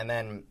And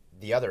then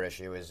the other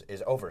issue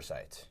is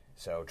oversight.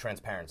 So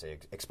transparency,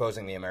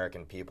 exposing the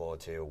American people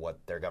to what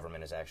their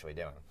government is actually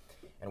doing.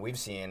 And we've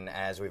seen,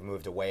 as we've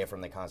moved away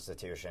from the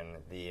Constitution,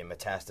 the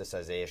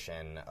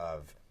metastasization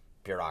of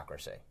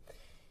bureaucracy.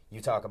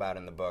 You talk about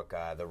in the book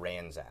the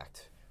Rein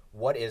Act.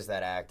 What is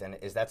that act, and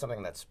is that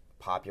something that's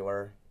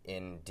popular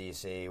in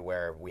D.C.,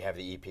 where we have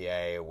the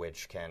EPA,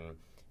 which can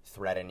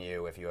threaten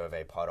you if you have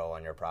a puddle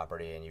on your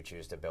property and you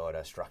choose to build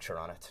a structure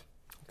on it?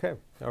 Okay,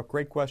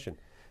 great question.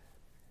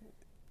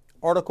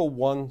 Article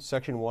 1,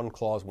 Section 1,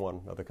 Clause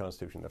 1 of the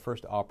Constitution, the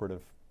first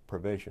operative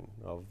provision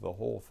of the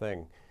whole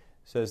thing,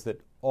 says that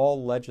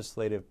all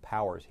legislative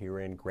powers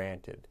herein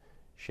granted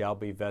shall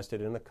be vested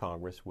in the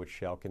Congress, which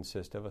shall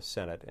consist of a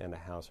Senate and a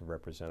House of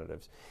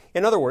Representatives.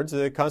 In other words,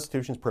 the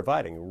Constitution is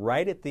providing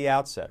right at the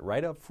outset,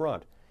 right up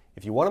front,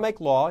 if you want to make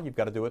law, you've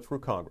got to do it through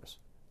Congress.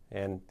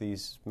 And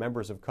these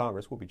members of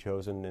Congress will be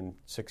chosen in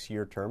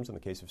 6-year terms in the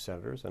case of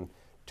senators and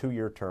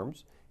 2-year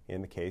terms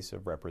in the case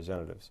of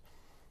representatives.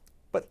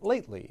 But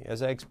lately,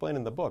 as I explain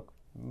in the book,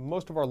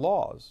 most of our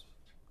laws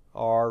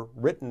are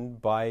written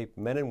by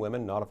men and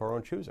women not of our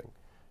own choosing.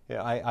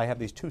 I have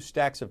these 2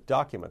 stacks of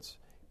documents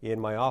in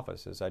my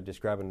office, as I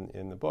describe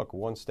in the book.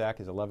 One stack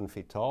is 11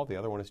 feet tall. The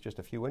other one is just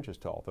a few inches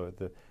tall.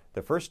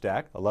 The first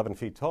stack, 11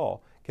 feet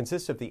tall,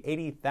 consists of the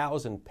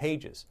 80,000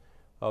 pages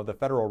of the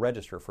Federal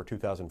Register for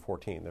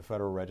 2014. The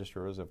Federal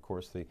Register is, of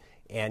course, the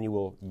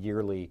annual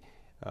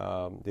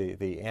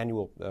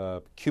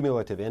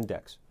cumulative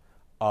index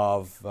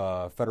of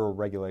federal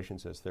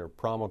regulations as they're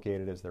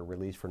promulgated, as they're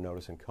released for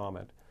notice and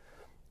comment.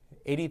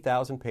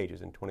 80,000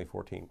 pages in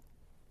 2014.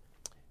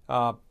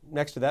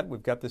 Next to that,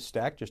 we've got this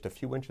stack, just a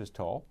few inches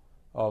tall,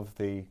 of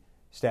the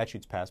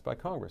statutes passed by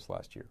Congress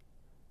last year.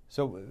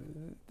 So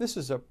this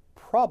is a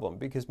problem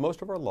because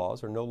most of our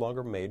laws are no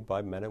longer made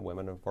by men and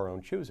women of our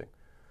own choosing.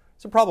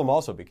 It's a problem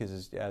also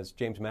because, as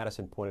James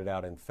Madison pointed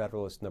out in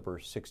Federalist number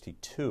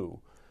 62,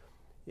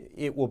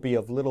 it will be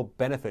of little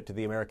benefit to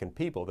the American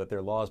people that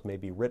their laws may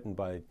be written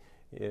by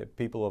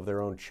people of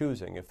their own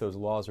choosing if those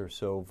laws are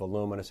so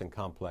voluminous and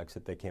complex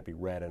that they can't be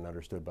read and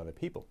understood by the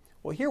people.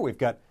 Well, here we've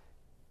got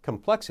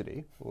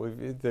complexity.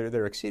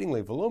 They're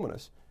exceedingly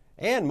voluminous,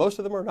 and most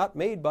of them are not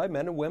made by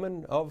men and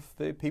women of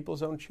the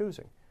people's own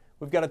choosing.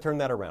 We've got to turn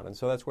that around, and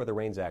so that's where the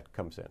Rein Act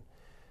comes in.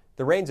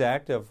 The Rein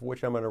Act, of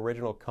which I'm an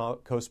original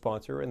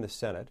co-sponsor in the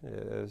Senate,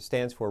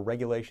 stands for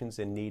Regulations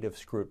in Need of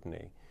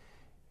Scrutiny.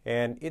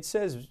 And it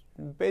says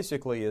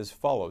basically as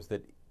follows,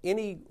 that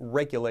any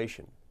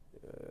regulation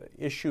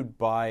issued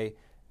by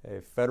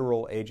a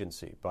federal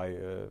agency, by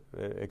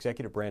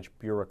executive branch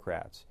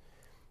bureaucrats,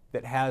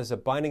 that has a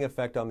binding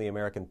effect on the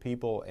American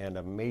people and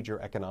a major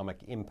economic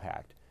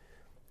impact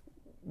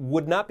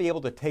would not be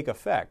able to take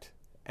effect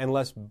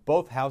unless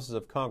both houses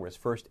of Congress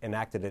first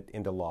enacted it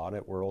into law and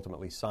it were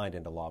ultimately signed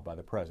into law by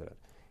the President.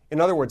 In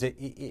other words,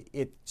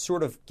 it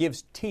sort of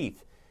gives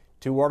teeth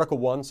to Article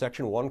 1,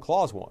 Section 1,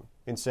 Clause 1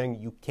 in saying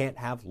you can't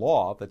have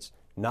law that's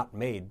not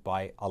made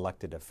by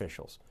elected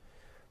officials.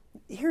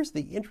 Here's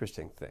the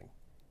interesting thing.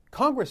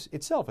 Congress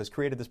itself has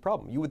created this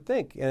problem. You would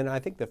think, and I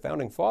think the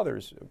Founding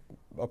Fathers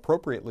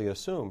appropriately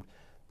assumed,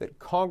 that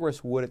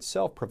Congress would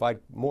itself provide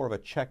more of a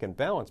check and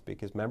balance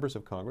because members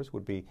of Congress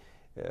would be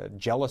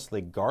jealously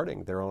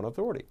guarding their own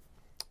authority.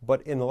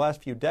 But in the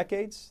last few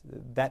decades,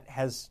 that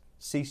has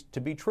ceased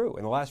to be true.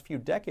 In the last few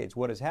decades,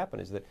 what has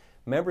happened is that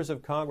members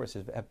of Congress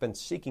have been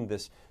seeking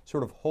this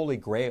sort of holy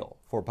grail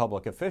for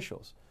public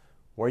officials,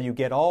 where you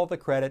get all the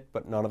credit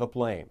but none of the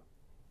blame,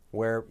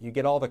 where you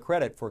get all the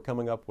credit for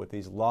coming up with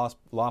these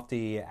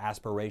lofty,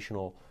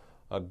 aspirational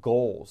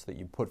goals that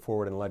you put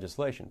forward in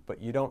legislation,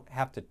 but you don't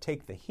have to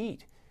take the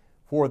heat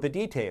for the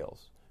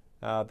details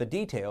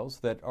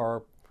that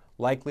are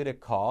likely to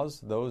cause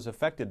those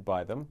affected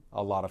by them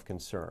a lot of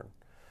concern.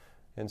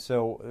 And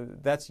so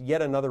that's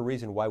yet another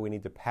reason why we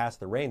need to pass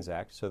the Rein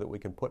Act so that we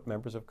can put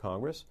members of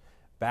Congress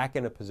back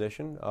in a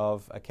position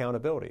of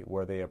accountability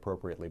where they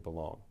appropriately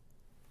belong.